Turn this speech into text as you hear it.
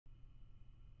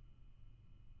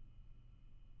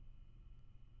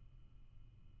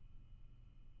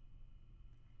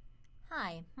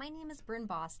Hi, my name is Bryn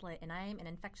Boslett, and I am an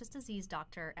infectious disease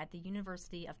doctor at the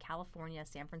University of California,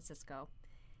 San Francisco.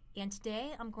 And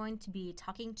today I'm going to be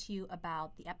talking to you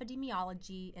about the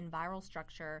epidemiology and viral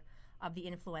structure of the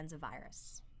influenza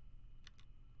virus.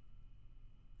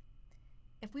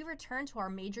 If we return to our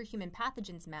major human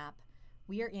pathogens map,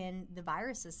 we are in the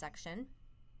viruses section.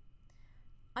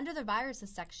 Under the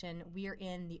viruses section, we are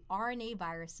in the RNA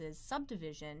viruses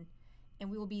subdivision, and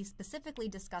we will be specifically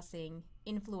discussing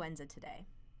influenza today.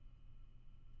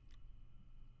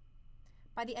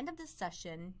 By the end of this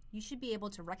session, you should be able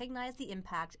to recognize the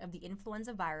impact of the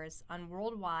influenza virus on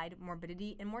worldwide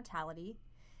morbidity and mortality,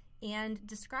 and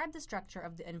describe the structure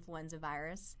of the influenza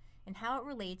virus and how it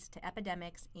relates to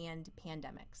epidemics and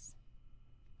pandemics.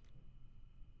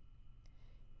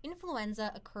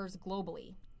 Influenza occurs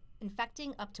globally,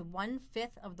 infecting up to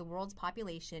 1/5 of the world's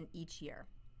population each year.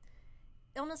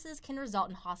 Illnesses can result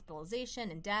in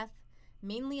hospitalization and death,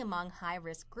 mainly among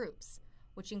high-risk groups,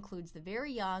 which includes the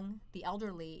very young, the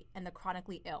elderly, and the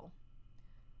chronically ill.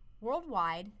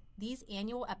 Worldwide, these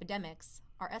annual epidemics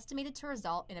are estimated to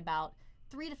result in about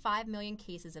 3 to 5 million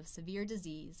cases of severe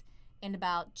disease and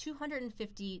about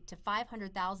 250 to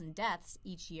 500,000 deaths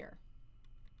each year.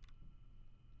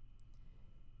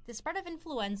 The spread of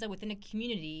influenza within a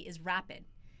community is rapid,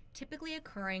 typically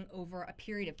occurring over a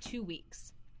period of 2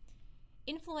 weeks.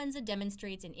 Influenza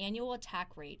demonstrates an annual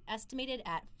attack rate estimated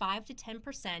at 5 to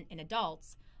 10% in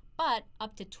adults, but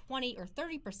up to 20 or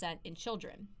 30% in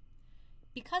children.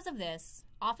 Because of this,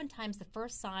 oftentimes the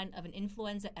first sign of an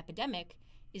influenza epidemic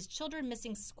is children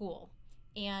missing school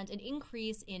and an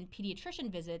increase in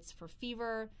pediatrician visits for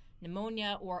fever,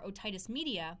 pneumonia, or otitis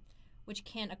media, which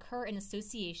can occur in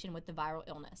association with the viral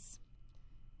illness.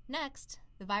 Next,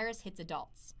 the virus hits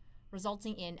adults,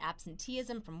 resulting in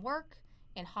absenteeism from work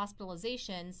and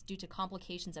hospitalizations due to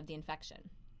complications of the infection.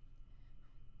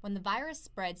 When the virus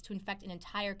spreads to infect an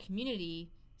entire community,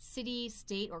 city,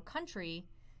 state, or country,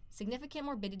 significant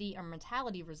morbidity or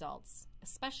mortality results,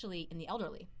 especially in the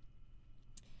elderly.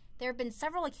 There have been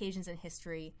several occasions in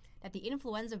history that the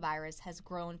influenza virus has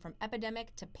grown from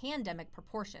epidemic to pandemic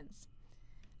proportions.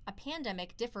 A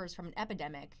pandemic differs from an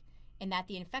epidemic in that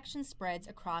the infection spreads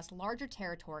across larger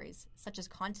territories, such as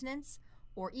continents,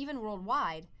 or even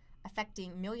worldwide,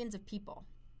 affecting millions of people.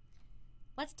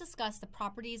 Let's discuss the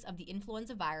properties of the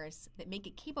influenza virus that make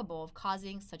it capable of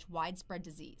causing such widespread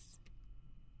disease.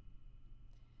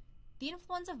 The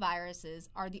influenza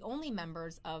viruses are the only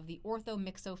members of the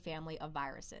orthomyxo family of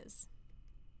viruses.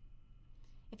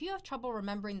 If you have trouble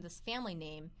remembering this family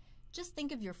name, just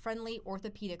think of your friendly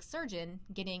orthopedic surgeon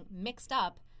getting mixed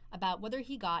up about whether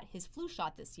he got his flu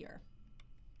shot this year.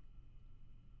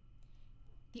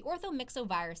 The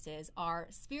orthomyxoviruses are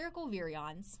spherical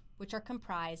virions, which are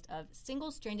comprised of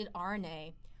single-stranded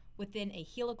RNA within a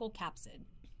helical capsid,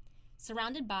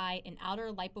 surrounded by an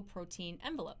outer lipoprotein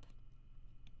envelope.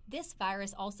 This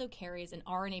virus also carries an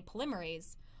RNA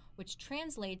polymerase, which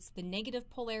translates the negative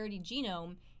polarity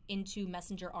genome into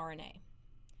messenger RNA.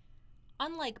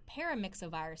 Unlike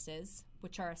paramyxoviruses,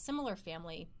 which are a similar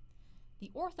family,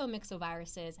 the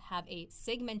orthomyxoviruses have a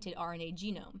segmented RNA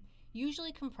genome,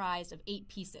 usually comprised of 8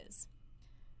 pieces.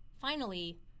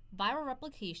 Finally, viral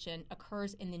replication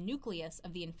occurs in the nucleus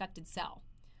of the infected cell,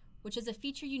 which is a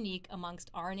feature unique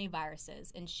amongst RNA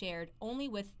viruses and shared only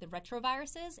with the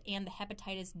retroviruses and the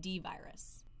hepatitis D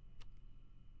virus.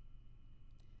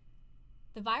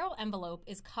 The viral envelope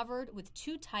is covered with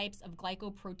 2 types of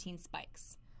glycoprotein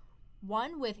spikes,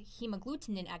 one with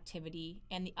hemagglutinin activity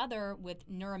and the other with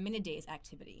neuraminidase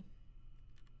activity.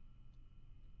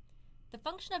 The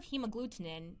function of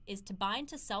hemagglutinin is to bind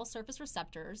to cell surface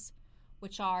receptors,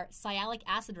 which are sialic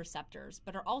acid receptors,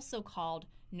 but are also called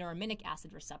neuraminic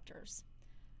acid receptors,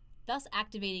 thus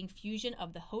activating fusion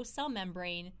of the host cell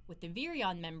membrane with the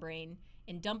virion membrane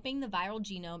and dumping the viral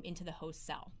genome into the host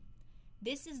cell.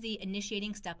 This is the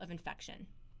initiating step of infection.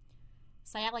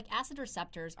 Sialic acid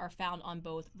receptors are found on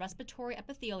both respiratory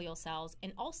epithelial cells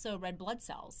and also red blood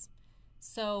cells.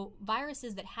 So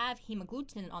viruses that have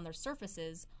hemagglutinin on their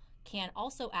surfaces can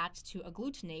also act to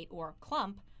agglutinate or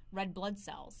clump red blood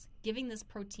cells, giving this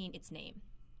protein its name.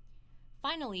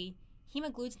 Finally,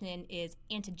 hemagglutinin is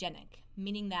antigenic,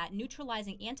 meaning that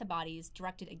neutralizing antibodies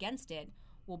directed against it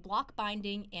will block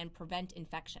binding and prevent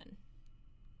infection.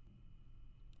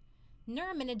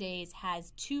 Neuraminidase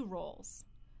has 2 roles.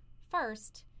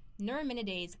 First,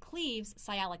 neuraminidase cleaves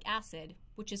sialic acid,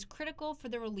 which is critical for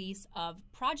the release of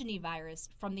progeny virus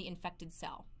from the infected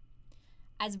cell.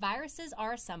 As viruses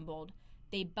are assembled,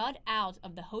 they bud out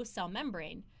of the host cell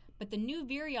membrane, but the new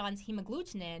virion's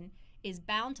hemagglutinin is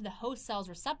bound to the host cell's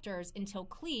receptors until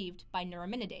cleaved by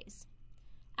neuraminidase.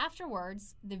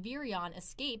 Afterwards, the virion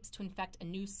escapes to infect a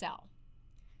new cell.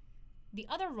 The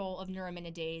other role of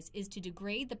neuraminidase is to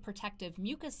degrade the protective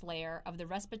mucus layer of the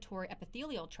respiratory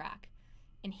epithelial tract,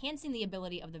 enhancing the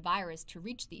ability of the virus to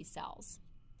reach these cells.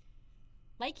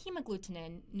 Like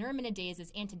hemagglutinin, neuraminidase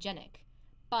is antigenic,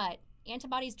 but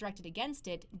antibodies directed against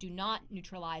it do not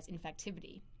neutralize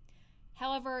infectivity.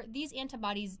 However, these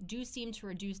antibodies do seem to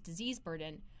reduce disease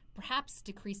burden, perhaps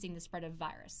decreasing the spread of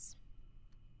virus.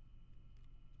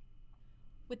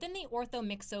 Within the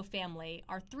orthomyxo family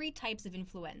are 3 types of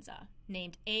influenza,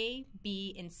 named A,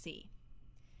 B, and C.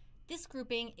 This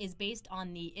grouping is based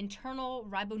on the internal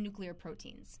ribonuclear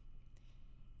proteins.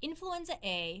 Influenza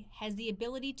A has the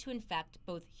ability to infect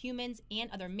both humans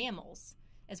and other mammals,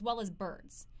 as well as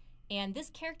birds, and this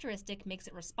characteristic makes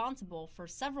it responsible for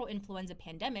several influenza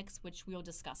pandemics, which we will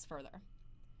discuss further.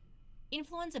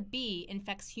 Influenza B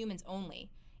infects humans only,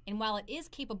 and while it is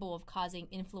capable of causing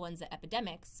influenza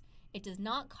epidemics, it does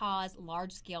not cause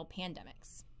large-scale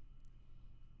pandemics.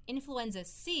 Influenza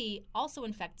C also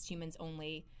infects humans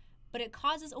only, but it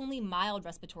causes only mild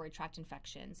respiratory tract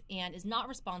infections and is not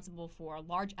responsible for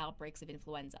large outbreaks of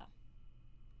influenza.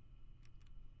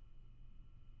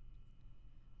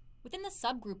 Within the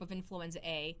subgroup of influenza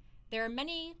A, there are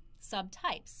many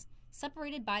subtypes,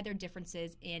 separated by their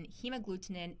differences in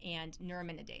hemagglutinin and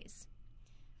neuraminidase.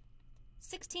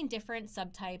 16 different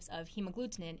subtypes of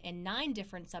hemagglutinin and 9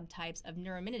 different subtypes of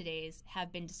neuraminidase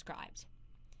have been described.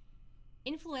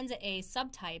 Influenza A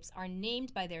subtypes are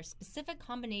named by their specific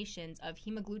combinations of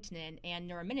hemagglutinin and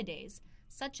neuraminidase,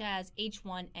 such as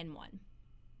H1N1.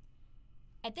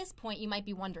 At this point, you might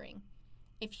be wondering,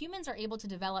 if humans are able to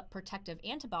develop protective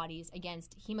antibodies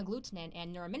against hemagglutinin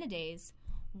and neuraminidase,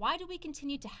 why do we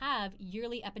continue to have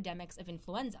yearly epidemics of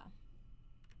influenza?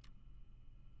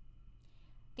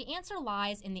 The answer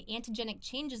lies in the antigenic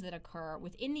changes that occur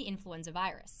within the influenza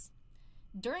virus.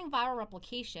 During viral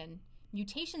replication,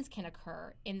 mutations can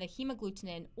occur in the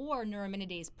hemagglutinin or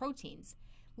neuraminidase proteins,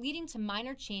 leading to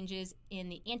minor changes in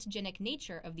the antigenic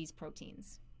nature of these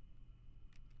proteins.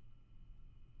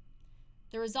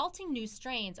 The resulting new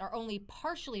strains are only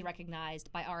partially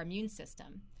recognized by our immune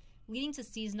system, leading to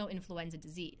seasonal influenza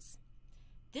disease.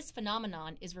 This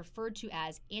phenomenon is referred to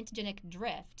as antigenic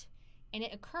drift, and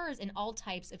it occurs in all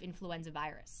types of influenza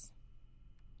virus.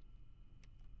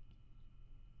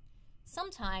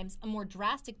 Sometimes a more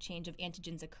drastic change of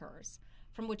antigens occurs,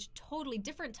 from which totally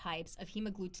different types of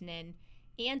hemagglutinin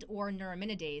and or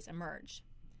neuraminidase emerge.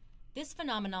 This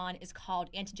phenomenon is called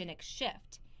antigenic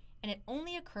shift, and it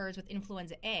only occurs with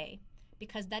influenza A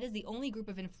because that is the only group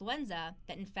of influenza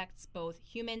that infects both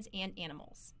humans and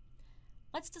animals.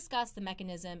 Let's discuss the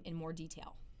mechanism in more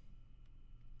detail.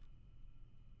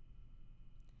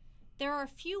 There are a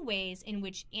few ways in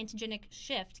which antigenic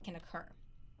shift can occur.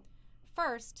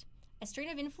 First, a strain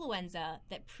of influenza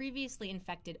that previously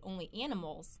infected only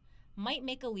animals might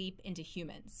make a leap into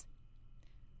humans.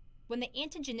 When the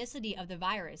antigenicity of the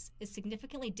virus is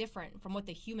significantly different from what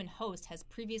the human host has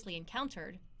previously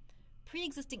encountered,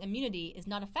 pre-existing immunity is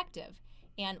not effective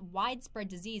and widespread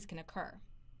disease can occur.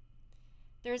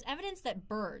 There is evidence that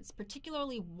birds,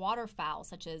 particularly waterfowl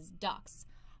such as ducks,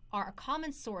 are a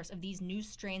common source of these new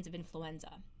strains of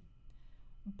influenza.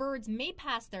 Birds may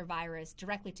pass their virus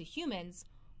directly to humans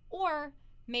or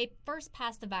may first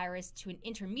pass the virus to an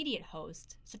intermediate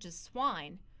host, such as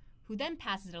swine, who then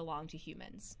passes it along to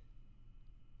humans.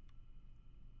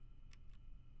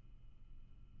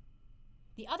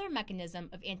 The other mechanism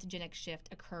of antigenic shift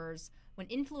occurs when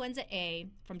influenza A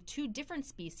from 2 different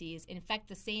species infect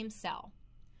the same cell.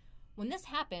 When this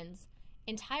happens,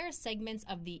 entire segments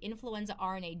of the influenza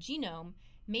RNA genome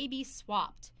may be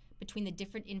swapped between the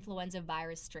different influenza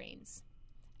virus strains.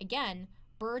 Again,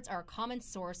 birds are a common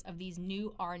source of these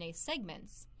new RNA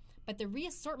segments, but the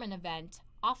reassortment event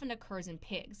often occurs in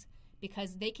pigs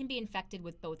because they can be infected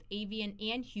with both avian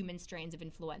and human strains of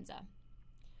influenza.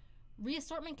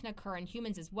 Reassortment can occur in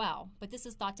humans as well, but this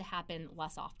is thought to happen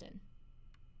less often.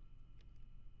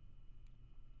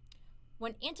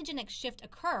 When antigenic shift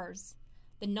occurs,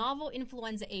 the novel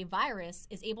influenza A virus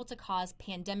is able to cause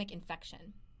pandemic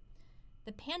infection.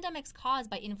 The pandemics caused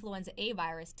by influenza A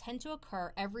virus tend to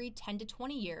occur every 10 to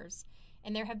 20 years,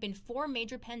 and there have been 4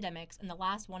 major pandemics in the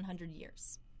last 100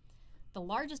 years. The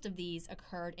largest of these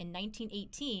occurred in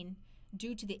 1918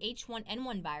 due to the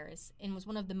H1N1 virus and was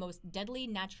one of the most deadly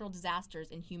natural disasters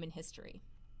in human history.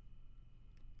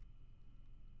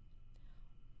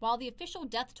 While the official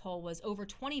death toll was over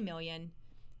 20 million,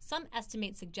 some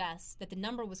estimates suggest that the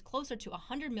number was closer to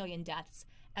 100 million deaths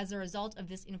as a result of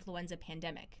this influenza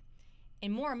pandemic,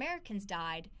 and more Americans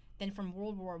died than from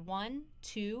World War I,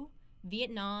 II,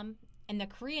 Vietnam, and the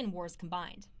Korean Wars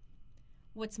combined.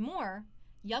 What's more,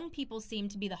 young people seem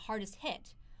to be the hardest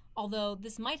hit, although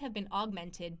this might have been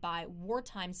augmented by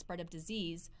wartime spread of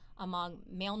disease among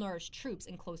malnourished troops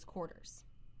in close quarters.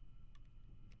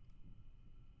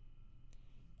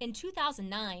 In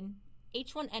 2009,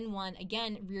 H1N1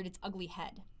 again reared its ugly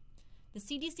head. The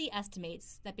CDC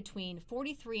estimates that between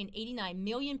 43 and 89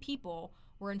 million people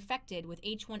were infected with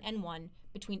H1N1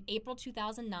 between April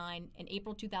 2009 and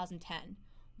April 2010,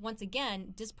 once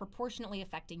again disproportionately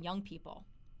affecting young people.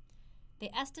 They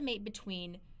estimate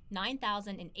between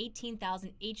 9,000 and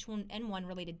 18,000 H1N1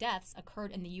 related deaths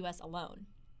occurred in the US alone.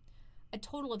 A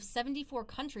total of 74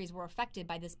 countries were affected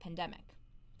by this pandemic.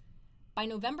 By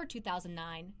November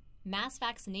 2009, mass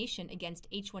vaccination against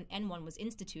H1N1 was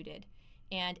instituted,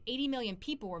 and 80 million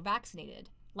people were vaccinated,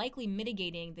 likely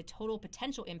mitigating the total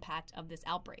potential impact of this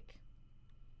outbreak.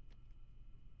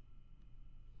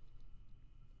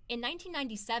 In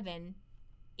 1997,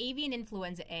 avian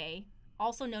influenza A,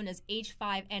 also known as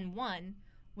H5N1,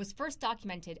 was first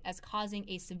documented as causing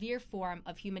a severe form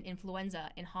of human influenza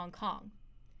in Hong Kong.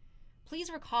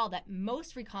 Please recall that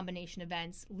most recombination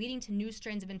events leading to new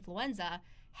strains of influenza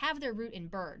have their root in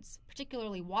birds,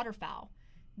 particularly waterfowl.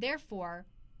 Therefore,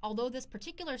 although this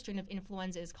particular strain of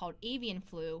influenza is called avian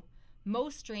flu,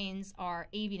 most strains are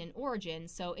avian in origin,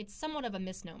 so it's somewhat of a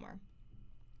misnomer.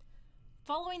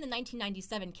 Following the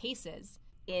 1997 cases,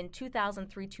 in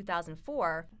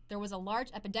 2003-2004, there was a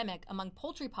large epidemic among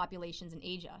poultry populations in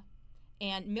Asia,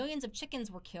 and millions of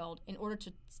chickens were killed in order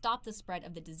to stop the spread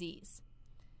of the disease.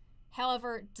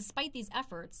 However, despite these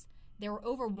efforts, there were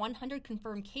over 100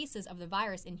 confirmed cases of the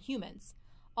virus in humans,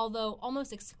 although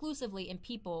almost exclusively in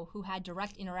people who had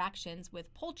direct interactions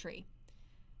with poultry.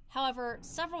 However,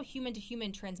 several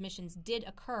human-to-human transmissions did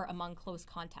occur among close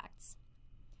contacts.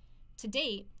 To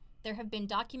date, there have been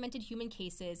documented human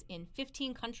cases in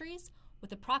 15 countries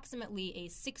with approximately a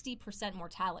 60%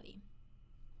 mortality.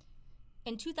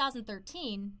 In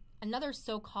 2013, another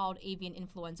so-called avian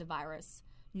influenza virus,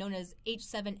 known as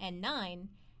H7N9,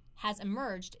 has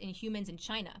emerged in humans in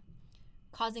China,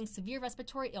 causing severe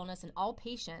respiratory illness in all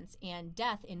patients and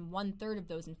death in 1/3 of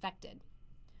those infected.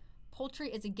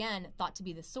 Poultry is again thought to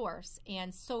be the source,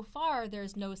 and so far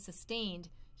there's no sustained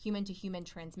human-to-human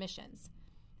transmissions.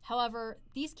 However,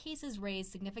 these cases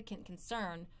raise significant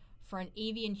concern for an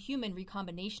avian-human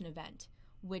recombination event,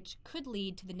 which could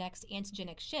lead to the next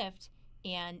antigenic shift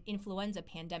and influenza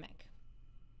pandemic.